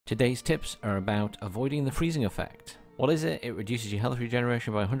Today's tips are about avoiding the freezing effect. What is it? It reduces your health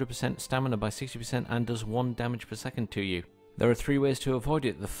regeneration by 100%, stamina by 60%, and does 1 damage per second to you. There are 3 ways to avoid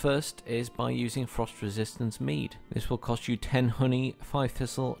it. The first is by using frost resistance mead. This will cost you 10 honey, 5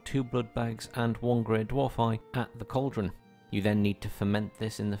 thistle, 2 blood bags, and 1 grey dwarf eye at the cauldron. You then need to ferment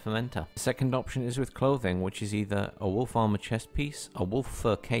this in the fermenter. The second option is with clothing, which is either a wolf armor chest piece, a wolf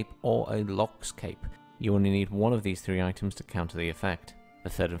fur cape, or a lox cape. You only need one of these 3 items to counter the effect. The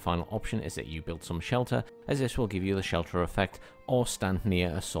third and final option is that you build some shelter, as this will give you the shelter effect, or stand near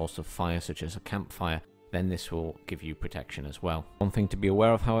a source of fire such as a campfire. Then this will give you protection as well. One thing to be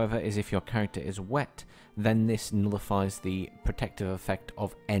aware of, however, is if your character is wet, then this nullifies the protective effect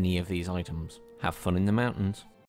of any of these items. Have fun in the mountains.